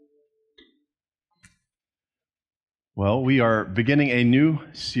Well, we are beginning a new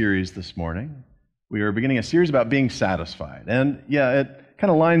series this morning. We are beginning a series about being satisfied. And yeah, it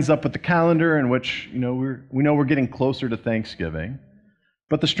kind of lines up with the calendar in which, we know we're getting closer to Thanksgiving.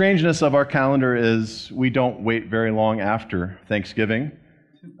 But the strangeness of our calendar is we don't wait very long after Thanksgiving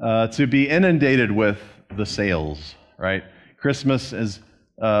to be inundated with the sales, right? Christmas is,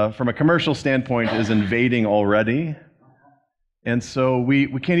 from a commercial standpoint, is invading already. And so we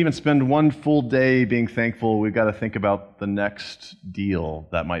can't even spend one full day being thankful. We've got to think about the next deal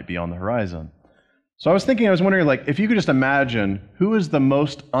that might be on the horizon. So I was wondering, if you could just imagine, who is the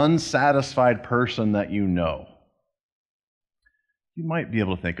most unsatisfied person that you know? You might be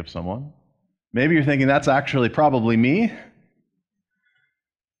able to think of someone. Maybe you're thinking, that's actually probably me.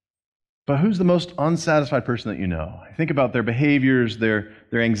 But who's the most unsatisfied person that you know? Think about their behaviors, their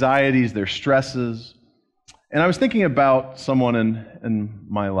anxieties, their stresses. And I was thinking about someone in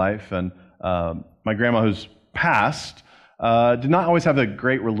my life, and my grandma who's passed did not always have a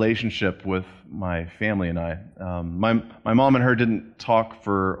great relationship with my family and I. My mom and her didn't talk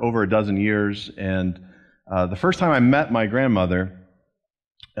for over a dozen years, and the first time I met my grandmother,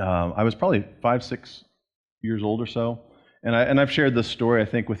 I was probably 5, 6 years old or so. And I've shared this story, I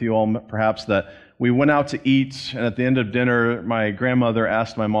think, with you all, perhaps, that we went out to eat, and at the end of dinner, my grandmother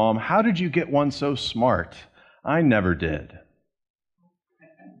asked my mom, "How did you get one so smart? I never did."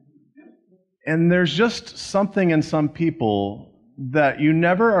 And there's just something in some people that you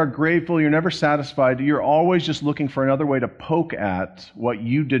never are grateful, you're never satisfied, you're always just looking for another way to poke at what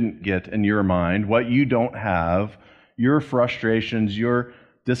you didn't get in your mind, what you don't have, your frustrations, your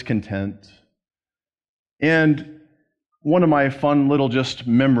discontent. And one of my fun little just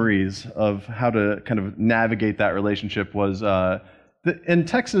memories of how to kind of navigate that relationship was in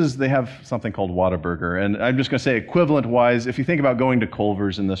Texas, they have something called Whataburger, and I'm just going to say equivalent-wise, if you think about going to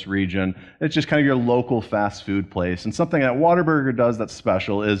Culver's in this region, it's just kind of your local fast food place. And something that Whataburger does that's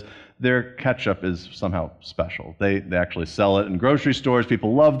special is their ketchup is somehow special. They actually sell it in grocery stores.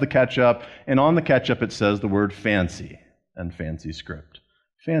 People love the ketchup, and on the ketchup it says the word fancy and fancy script.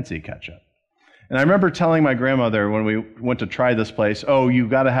 Fancy ketchup. And I remember telling my grandmother when we went to try this place, "Oh, you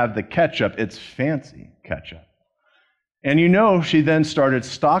got to have the ketchup. It's fancy ketchup." And she then started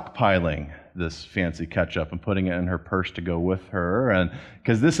stockpiling this fancy ketchup and putting it in her purse to go with her, and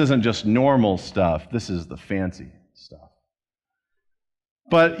because this isn't just normal stuff, this is the fancy stuff.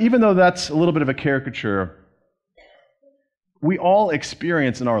 But even though that's a little bit of a caricature, we all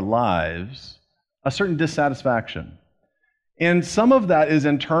experience in our lives a certain dissatisfaction. And some of that is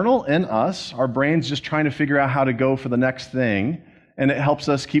internal in us, our brain's just trying to figure out how to go for the next thing. And it helps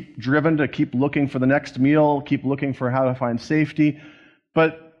us keep driven to keep looking for the next meal, keep looking for how to find safety.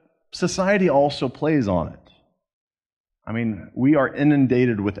 But society also plays on it. I mean, we are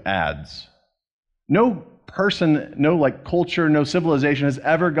inundated with ads. No person, no culture, no civilization has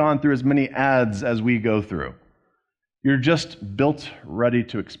ever gone through as many ads as we go through. You're just built ready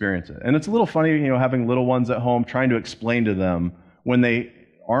to experience it. And it's a little funny, having little ones at home, trying to explain to them when they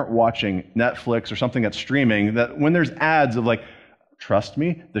aren't watching Netflix or something that's streaming, that when there's ads of "Trust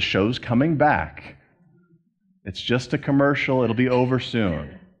me, the show's coming back. It's just a commercial. It'll be over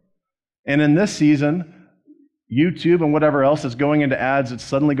soon." And in this season, YouTube and whatever else is going into ads, it's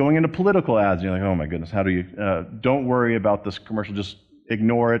suddenly going into political ads. You're like, "Oh my goodness, how do you, don't worry about this commercial, just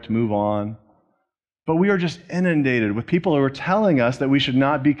ignore it, move on." But we are just inundated with people who are telling us that we should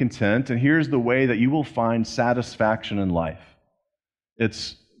not be content, and here's the way that you will find satisfaction in life.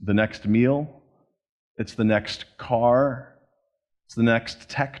 It's the next meal. It's the next car. It's the next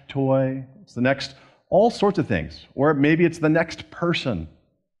tech toy. It's the next all sorts of things. Or maybe it's the next person.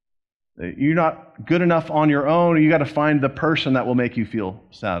 You're not good enough on your own. You got to find the person that will make you feel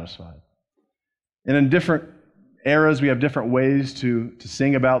satisfied. And in different eras, we have different ways to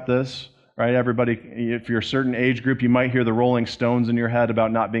sing about this, right? Everybody, if you're a certain age group, you might hear the Rolling Stones in your head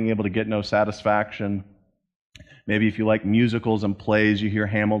about not being able to get no satisfaction. Maybe if you like musicals and plays, you hear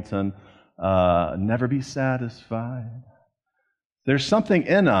Hamilton, "Never be satisfied." There's something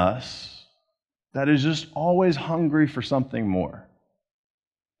in us that is just always hungry for something more.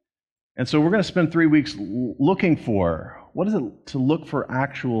 And so we're going to spend 3 weeks looking for, what is it to look for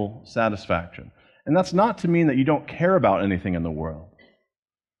actual satisfaction? And that's not to mean that you don't care about anything in the world.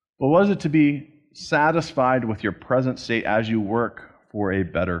 But what is it to be satisfied with your present state as you work for a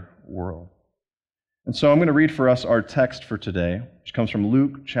better world? And so I'm going to read for us our text for today, which comes from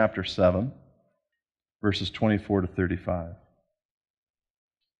Luke chapter 7, verses 24 to 35.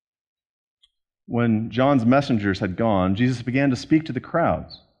 When John's messengers had gone, Jesus began to speak to the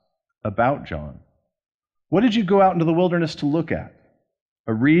crowds about John. "What did you go out into the wilderness to look at?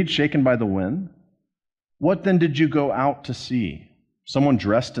 A reed shaken by the wind? What then did you go out to see? Someone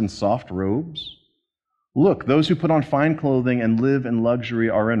dressed in soft robes? Look, those who put on fine clothing and live in luxury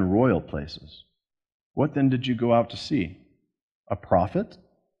are in royal places. What then did you go out to see? A prophet?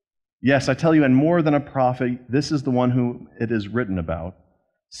 Yes, I tell you, and more than a prophet, this is the one whom it is written about.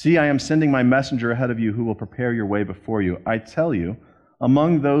 See, I am sending my messenger ahead of you who will prepare your way before you. I tell you,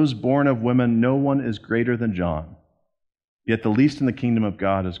 among those born of women, no one is greater than John. Yet the least in the kingdom of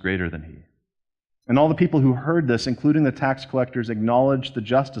God is greater than he. And all the people who heard this, including the tax collectors, acknowledged the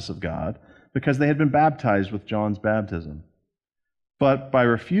justice of God because they had been baptized with John's baptism. But by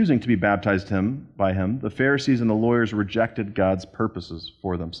refusing to be baptized by him, the Pharisees and the lawyers rejected God's purposes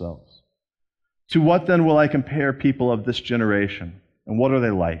for themselves. To what then will I compare people of this generation? And what are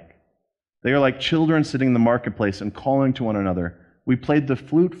they like? They are like children sitting in the marketplace and calling to one another, "We played the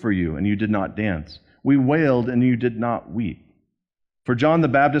flute for you, and you did not dance. We wailed, and you did not weep. For John the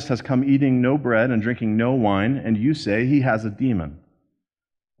Baptist has come eating no bread and drinking no wine, and you say he has a demon.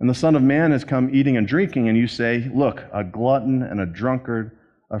 And the Son of Man has come eating and drinking, and you say, look, a glutton and a drunkard,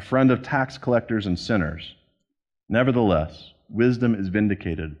 a friend of tax collectors and sinners. Nevertheless, wisdom is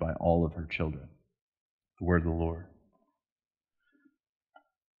vindicated by all of her children." The word of the Lord.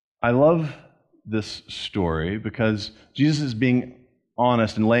 I love this story because Jesus is being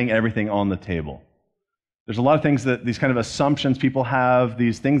honest and laying everything on the table. There's a lot of things that these kind of assumptions people have,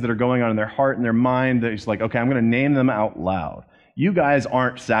 these things that are going on in their heart and their mind, that he's like, okay, I'm going to name them out loud. You guys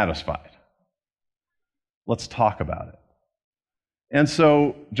aren't satisfied. Let's talk about it. And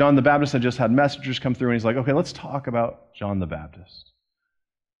so John the Baptist had just had messengers come through, and he's like, okay, let's talk about John the Baptist.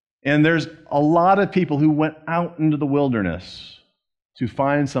 And there's a lot of people who went out into the wilderness to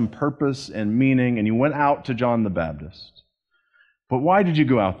find some purpose and meaning, and you went out to John the Baptist. But why did you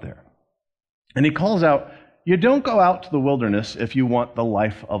go out there? And he calls out, you don't go out to the wilderness if you want the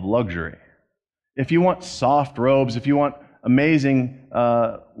life of luxury. If you want soft robes, if you want amazing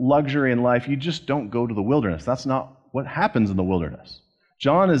luxury in life, you just don't go to the wilderness. That's not what happens in the wilderness.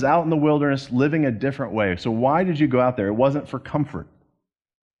 John is out in the wilderness living a different way. So why did you go out there? It wasn't for comfort.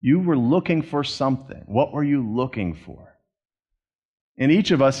 You were looking for something. What were you looking for? And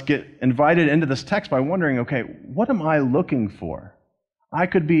each of us get invited into this text by wondering, okay, what am I looking for? I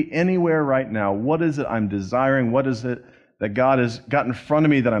could be anywhere right now. What is it I'm desiring? What is it that God has got in front of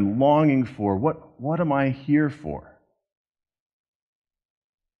me that I'm longing for? What am I here for?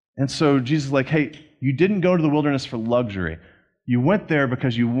 And so Jesus is like, hey, you didn't go to the wilderness for luxury. You went there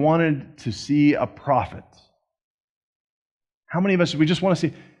because you wanted to see a prophet. How many of us, we just want to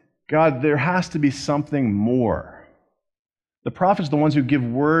see, God, there has to be something more. The prophets are the ones who give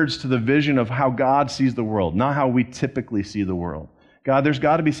words to the vision of how God sees the world, not how we typically see the world. God, there's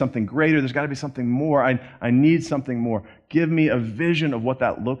got to be something greater. There's got to be something more. I need something more. Give me a vision of what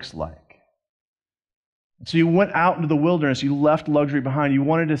that looks like. So you went out into the wilderness. You left luxury behind. You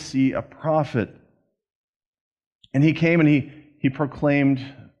wanted to see a prophet. And he came and he proclaimed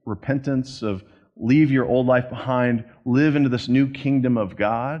repentance of leave your old life behind, live into this new kingdom of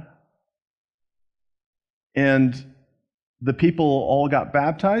God. And the people all got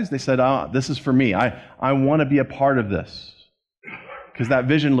baptized. They said, this is for me. I want to be a part of this. Because that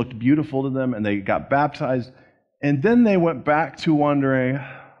vision looked beautiful to them, and they got baptized. And then they went back to wondering,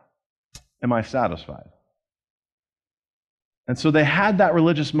 am I satisfied? And so they had that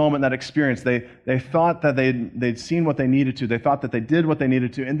religious moment, that experience. They thought that they'd seen what they needed to. They thought that they did what they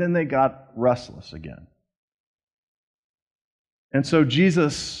needed to, and then they got restless again. And so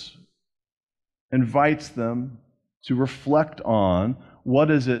Jesus invites them to reflect on what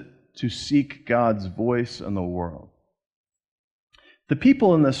is it to seek God's voice in the world. The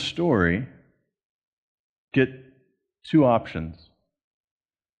people in this story get two options.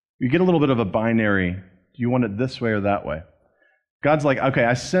 You get a little bit of a binary. Do you want it this way or that way? God's like, okay,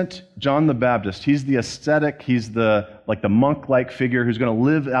 I sent John the Baptist. He's the ascetic. He's the monk-like figure who's going to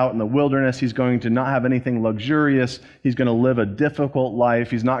live out in the wilderness. He's going to not have anything luxurious. He's going to live a difficult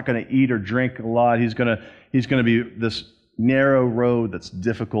life. He's not going to eat or drink a lot. He's going to be this narrow road that's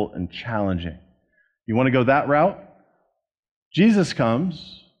difficult and challenging. You want to go that route? Jesus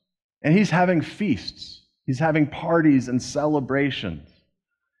comes, and he's having feasts. He's having parties and celebrations.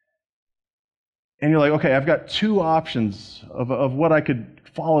 And you're like, okay, I've got two options of what I could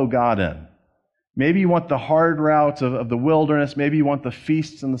follow God in. Maybe you want the hard route of the wilderness. Maybe you want the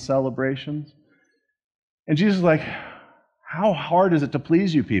feasts and the celebrations. And Jesus is like, how hard is it to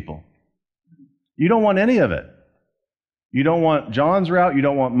please you people? You don't want any of it. You don't want John's route. You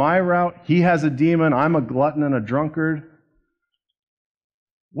don't want my route. He has a demon. I'm a glutton and a drunkard.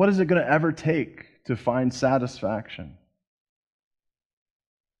 What is it going to ever take to find satisfaction?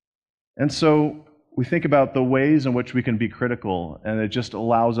 And so we think about the ways in which we can be critical, and it just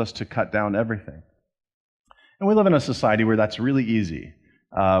allows us to cut down everything. And we live in a society where that's really easy.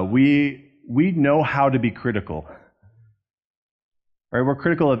 We know how to be critical. Right? We're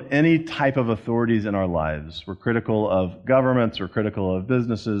critical of any type of authorities in our lives. We're critical of governments, we're critical of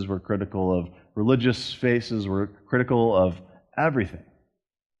businesses, we're critical of religious faces, we're critical of everything.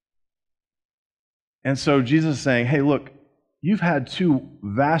 And so Jesus is saying, hey, look, you've had two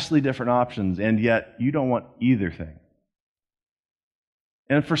vastly different options, and yet you don't want either thing.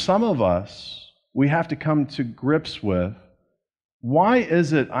 And for some of us, we have to come to grips with, why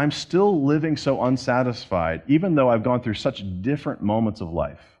is it I'm still living so unsatisfied, even though I've gone through such different moments of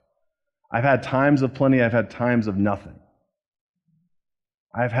life? I've had times of plenty, I've had times of nothing.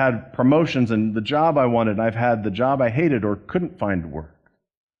 I've had promotions and the job I wanted, I've had the job I hated or couldn't find work.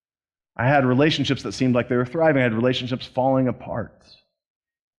 I had relationships that seemed like they were thriving, I had relationships falling apart.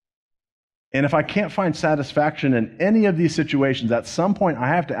 And if I can't find satisfaction in any of these situations, at some point I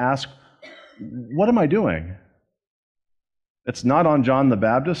have to ask, what am I doing? It's not on John the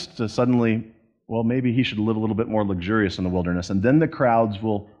Baptist to suddenly, well, maybe he should live a little bit more luxurious in the wilderness, and then the crowds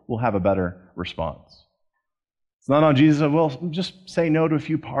will have a better response. It's not on Jesus, well, just say no to a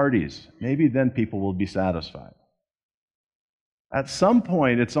few parties. Maybe then people will be satisfied. At some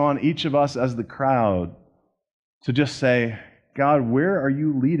point, it's on each of us as the crowd to just say, God, where are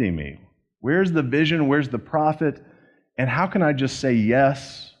you leading me? Where's the vision? Where's the prophet? And how can I just say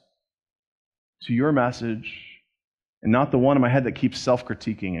yes to your message and not the one in my head that keeps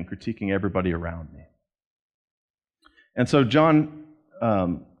self-critiquing and critiquing everybody around me? And so John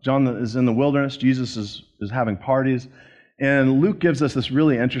is in the wilderness. Jesus is having parties. And Luke gives us this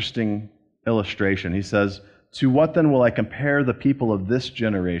really interesting illustration. He says, to what then will I compare the people of this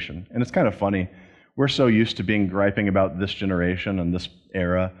generation? And it's kind of funny. We're so used to being griping about this generation and this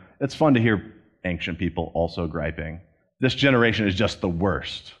era. It's fun to hear ancient people also griping. This generation is just the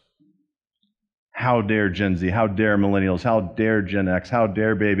worst. How dare Gen Z? How dare millennials? How dare Gen X? How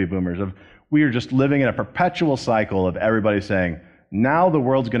dare baby boomers? We are just living in a perpetual cycle of everybody saying, now the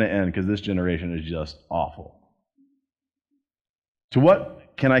world's going to end because this generation is just awful. To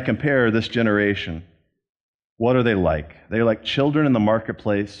what can I compare this generation? What are they like? They're like children in the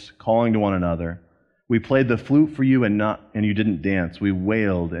marketplace calling to one another. We played the flute for you and you didn't dance. We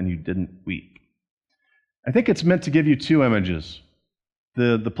wailed and you didn't weep. I think it's meant to give you two images.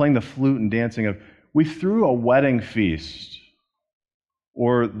 The playing the flute and dancing of, we threw a wedding feast,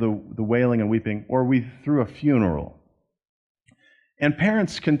 or the wailing and weeping, or we threw a funeral. And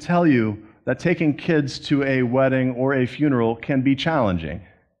parents can tell you that taking kids to a wedding or a funeral can be challenging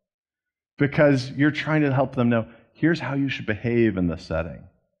because you're trying to help them know, here's how you should behave in this setting.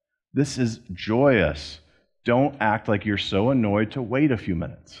 This is joyous. Don't act like you're so annoyed to wait a few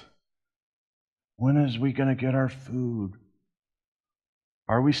minutes. When is we going to get our food?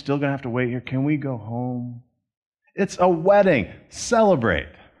 Are we still going to have to wait here? Can we go home? It's a wedding. Celebrate.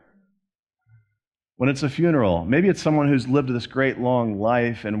 When it's a funeral, maybe it's someone who's lived this great long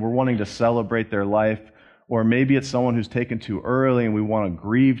life and we're wanting to celebrate their life, or maybe it's someone who's taken too early and we want to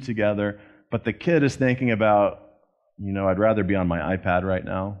grieve together, but the kid is thinking about, I'd rather be on my iPad right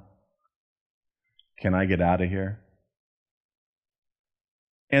now. Can I get out of here?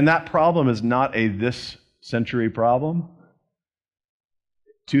 And that problem is not a this century problem.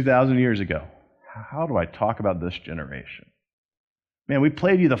 2,000 years ago, how do I talk about this generation? Man, we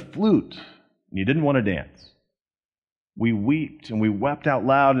played you the flute, and you didn't want to dance. We wept, and we wept out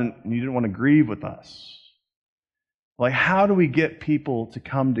loud, and you didn't want to grieve with us. Like, how do we get people to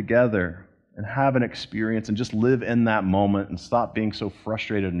come together and have an experience and just live in that moment and stop being so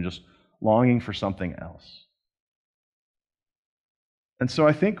frustrated and just longing for something else? And so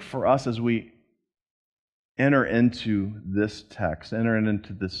I think for us as we enter into this text, enter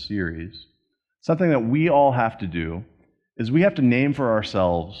into this series, something that we all have to do is we have to name for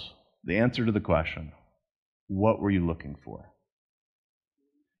ourselves the answer to the question, what were you looking for?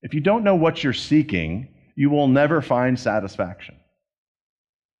 If you don't know what you're seeking, you will never find satisfaction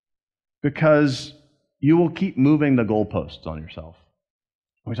because you will keep moving the goalposts on yourself.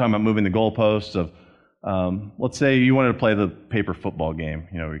 We're talking about moving the goalposts of, let's say you wanted to play the paper football game.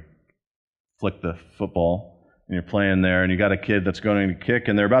 We flick the football, and you're playing there, and you got a kid that's going to kick,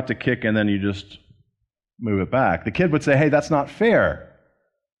 and they're about to kick, and then you just move it back. The kid would say, hey, that's not fair.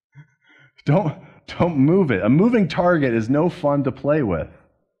 Don't move it. A moving target is no fun to play with.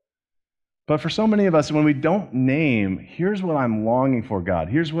 But for so many of us, when we don't name, here's what I'm longing for, God.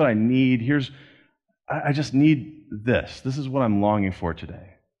 Here's what I need. I just need this. This is what I'm longing for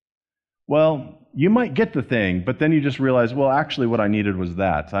today. Well, you might get the thing, but then you just realize, well, actually what I needed was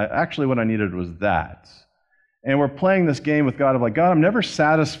that. Actually what I needed was that. And we're playing this game with God of like, God, I'm never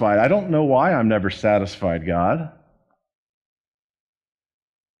satisfied. I don't know why I'm never satisfied, God.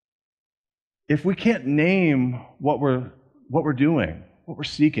 If we can't name what we're doing, what we're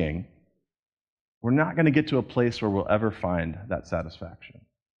seeking, we're not going to get to a place where we'll ever find that satisfaction.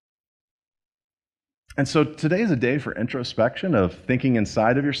 And so today is a day for introspection, of thinking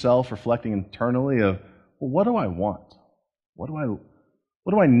inside of yourself, reflecting internally of, well, what do I want? What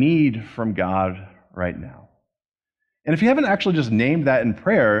do I need from God right now? And if you haven't actually just named that in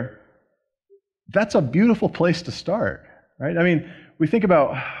prayer, that's a beautiful place to start, right? I mean, we think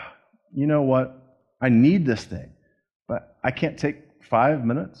about, you know what, I need this thing, but I can't take 5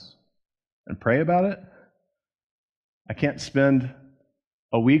 minutes and pray about it. I can't spend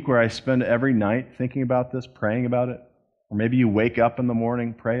a week where I spend every night thinking about this, praying about it. Or maybe you wake up in the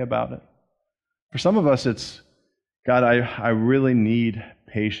morning, pray about it. For some of us, it's, God, I really need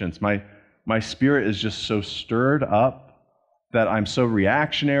patience. My spirit is just so stirred up that I'm so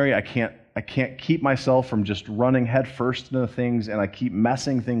reactionary. I can't keep myself from just running headfirst into things, and I keep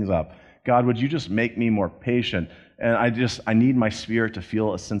messing things up. God, would you just make me more patient? And I need my spirit to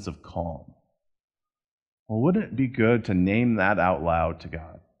feel a sense of calm. Well, wouldn't it be good to name that out loud to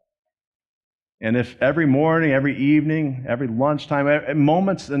God? And if every morning, every evening, every lunchtime, at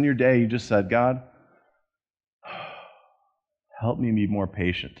moments in your day, you just said, God, help me be more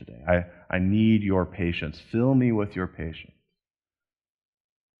patient today. I need your patience. Fill me with your patience.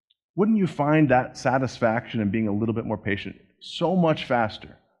 Wouldn't you find that satisfaction in being a little bit more patient so much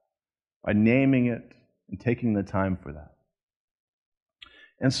faster by naming it and taking the time for that?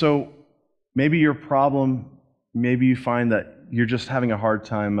 And so maybe your problem, maybe you find that you're just having a hard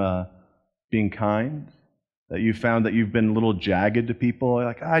time being kind, that you found that you've been a little jagged to people.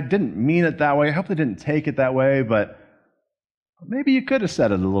 Like, I didn't mean it that way. I hope they didn't take it that way, but maybe you could have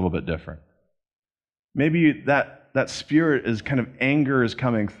said it a little bit different. Maybe that spirit is kind of anger is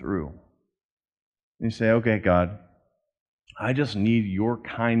coming through. And you say, okay, God, I just need your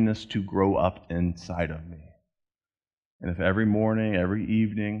kindness to grow up inside of me. And if every morning, every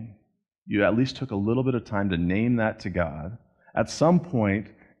evening, you at least took a little bit of time to name that to God, at some point,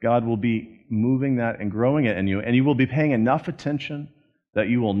 God will be moving that and growing it in you, and you will be paying enough attention that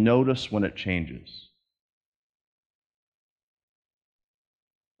you will notice when it changes.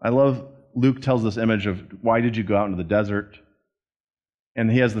 I love, Luke tells this image of, why did you go out into the desert? And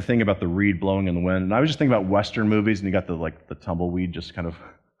he has the thing about the reed blowing in the wind. And I was just thinking about Western movies, and you got the tumbleweed just kind of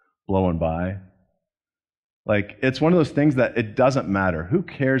blowing by. Like, it's one of those things that it doesn't matter. Who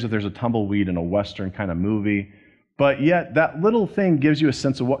cares if there's a tumbleweed in a Western kind of movie? But yet, that little thing gives you a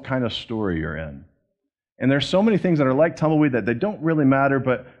sense of what kind of story you're in. And there's so many things that are like tumbleweed that they don't really matter,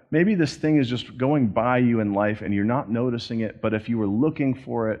 but maybe this thing is just going by you in life and you're not noticing it, but if you were looking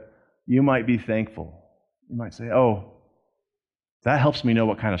for it, you might be thankful. You might say, oh, that helps me know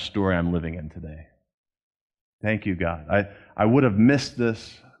what kind of story I'm living in today. Thank you, God. I would have missed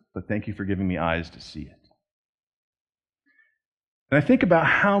this, but thank you for giving me eyes to see it. And I think about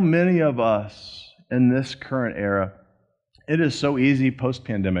how many of us in this current era, it is so easy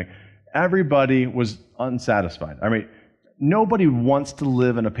post-pandemic. Everybody was unsatisfied. I mean, nobody wants to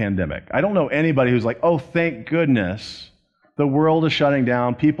live in a pandemic. I don't know anybody who's like, oh, thank goodness, the world is shutting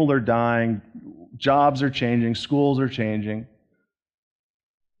down, people are dying, jobs are changing, schools are changing.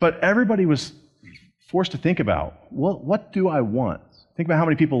 But everybody was forced to think about, well, what do I want? Think about how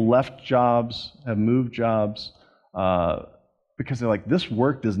many people left jobs, have moved jobs, because they're like, this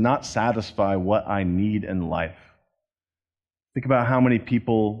work does not satisfy what I need in life. Think about how many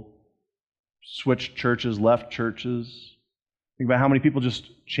people switched churches, left churches. Think about how many people just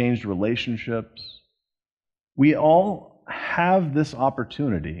changed relationships. We all have this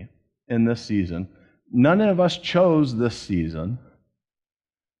opportunity in this season. None of us chose this season,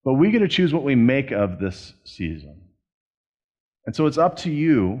 but we get to choose what we make of this season. And so it's up to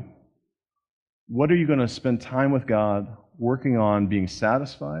you. What are you going to spend time with God working on being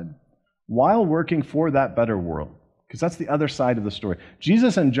satisfied while working for that better world? Because that's the other side of the story.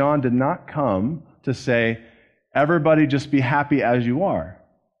 Jesus and John did not come to say, everybody just be happy as you are.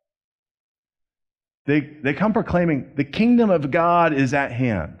 They come proclaiming, the kingdom of God is at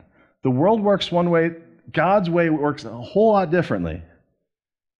hand. The world works one way, God's way works a whole lot differently.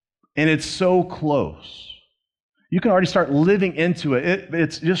 And it's so close. You can already start living into it.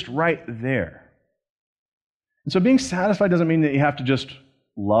 It's just right there. And so being satisfied doesn't mean that you have to just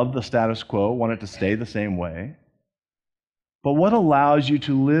love the status quo, want it to stay the same way. But what allows you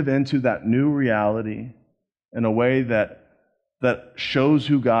to live into that new reality in a way that that shows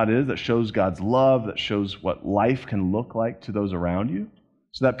who God is, that shows God's love, that shows what life can look like to those around you,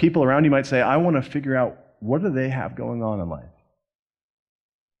 so that people around you might say, I want to figure out, what do they have going on in life?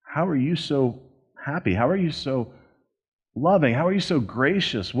 How are you so happy? How are you so loving? How are you so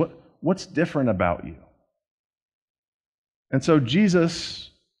gracious? What's different about you? And so Jesus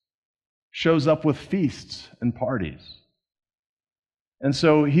shows up with feasts and parties. And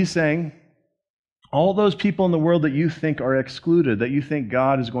so he's saying, all those people in the world that you think are excluded, that you think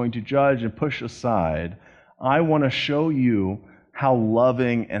God is going to judge and push aside, I want to show you how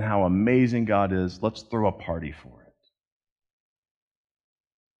loving and how amazing God is. Let's throw a party for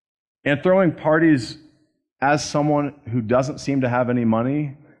it. And throwing parties as someone who doesn't seem to have any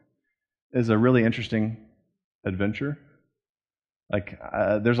money is a really interesting adventure.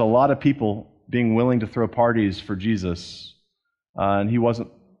 There's a lot of people being willing to throw parties for Jesus, and he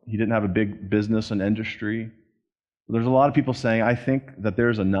didn't have a big business and industry. There's a lot of people saying, I think that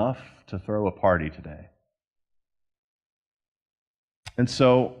there's enough to throw a party today. And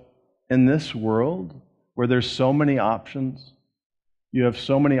so, in this world where there's so many options, you have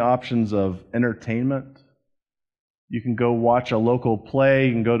so many options of entertainment. You can go watch a local play,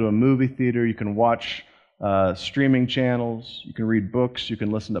 you can go to a movie theater, you can watch streaming channels, you can read books, you can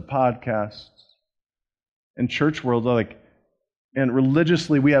listen to podcasts. In church world, and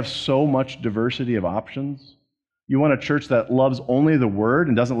religiously, we have so much diversity of options. You want a church that loves only the Word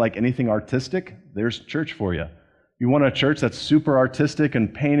and doesn't like anything artistic? There's church for you. You want a church that's super artistic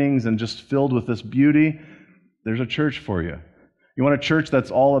and paintings and just filled with this beauty? There's a church for you. You want a church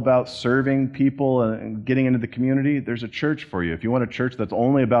that's all about serving people and getting into the community? There's a church for you. If you want a church that's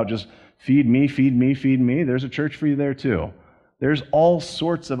only about just feed me, feed me, feed me, there's a church for you there too. There's all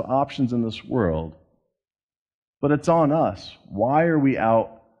sorts of options in this world. But it's on us. Why are we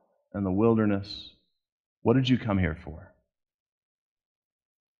out in the wilderness? What did you come here for?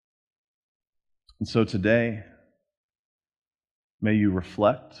 And so today, may you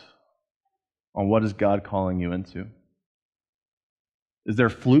reflect on what is God calling you into. Is there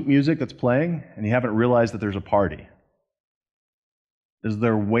flute music that's playing and you haven't realized that there's a party? Is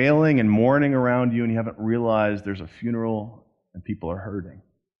there wailing and mourning around you and you haven't realized there's a funeral and people are hurting?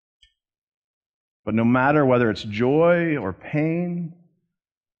 But no matter whether it's joy or pain,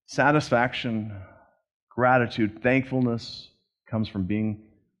 satisfaction, gratitude, thankfulness comes from being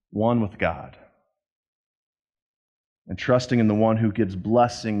one with God and trusting in the one who gives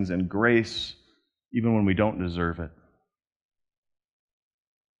blessings and grace even when we don't deserve it.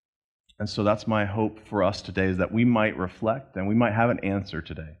 And so that's my hope for us today, is that we might reflect and we might have an answer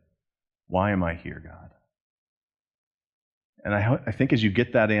today. Why am I here, God? And I think as you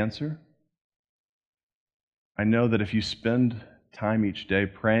get that answer, I know that if you spend time each day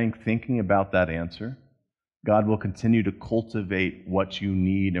praying, thinking about that answer, God will continue to cultivate what you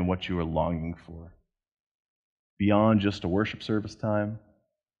need and what you are longing for. Beyond just a worship service time,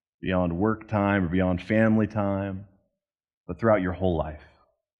 beyond work time, or beyond family time, but throughout your whole life.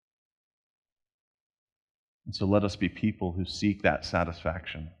 And so let us be people who seek that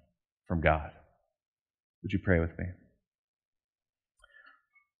satisfaction from God. Would you pray with me?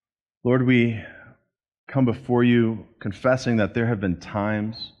 Lord, we come before you confessing that there have been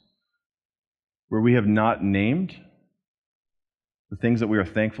times where we have not named the things that we are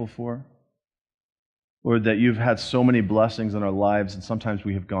thankful for. Lord, that you've had so many blessings in our lives, and sometimes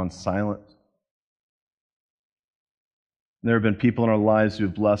we have gone silent. There have been people in our lives who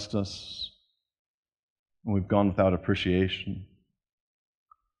have blessed us, and we've gone without appreciation.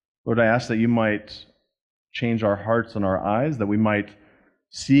 Lord, I ask that you might change our hearts and our eyes, that we might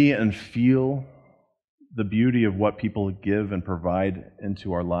see and feel the beauty of what people give and provide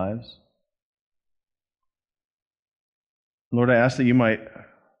into our lives. Lord, I ask that you might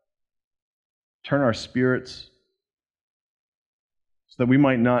turn our spirits so that we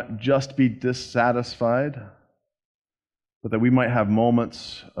might not just be dissatisfied, but that we might have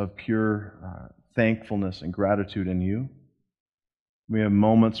moments of pure thankfulness and gratitude in you. We have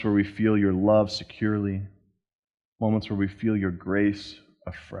moments where we feel your love securely, moments where we feel your grace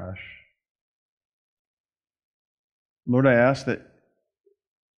afresh. Lord, I ask that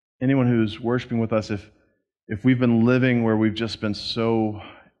anyone who's worshiping with us, if we've been living where we've just been so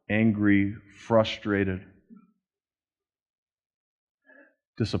angry, frustrated,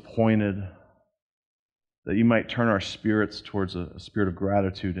 disappointed, that you might turn our spirits towards a spirit of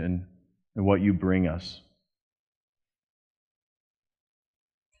gratitude in what you bring us.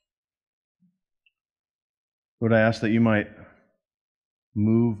 Lord, I ask that you might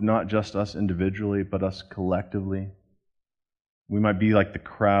move not just us individually, but us collectively. We might be like the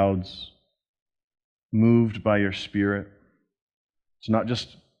crowds, moved by your Spirit, To not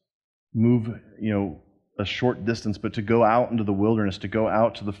just move, a short distance, but to go out into the wilderness, to go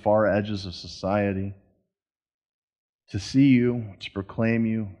out to the far edges of society, to see you, to proclaim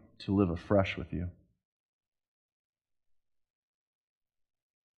you, to live afresh with you.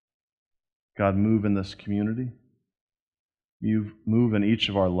 God, move in this community. You move in each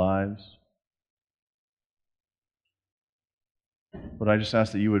of our lives. But I just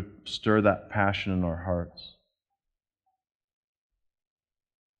ask that you would stir that passion in our hearts.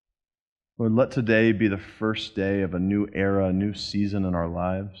 Lord, let today be the first day of a new era, a new season in our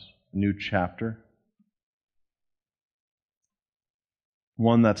lives, a new chapter.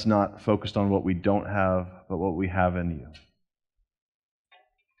 One that's not focused on what we don't have, but what we have in you.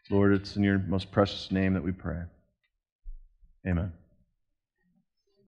 Lord, it's in your most precious name that we pray. Amen.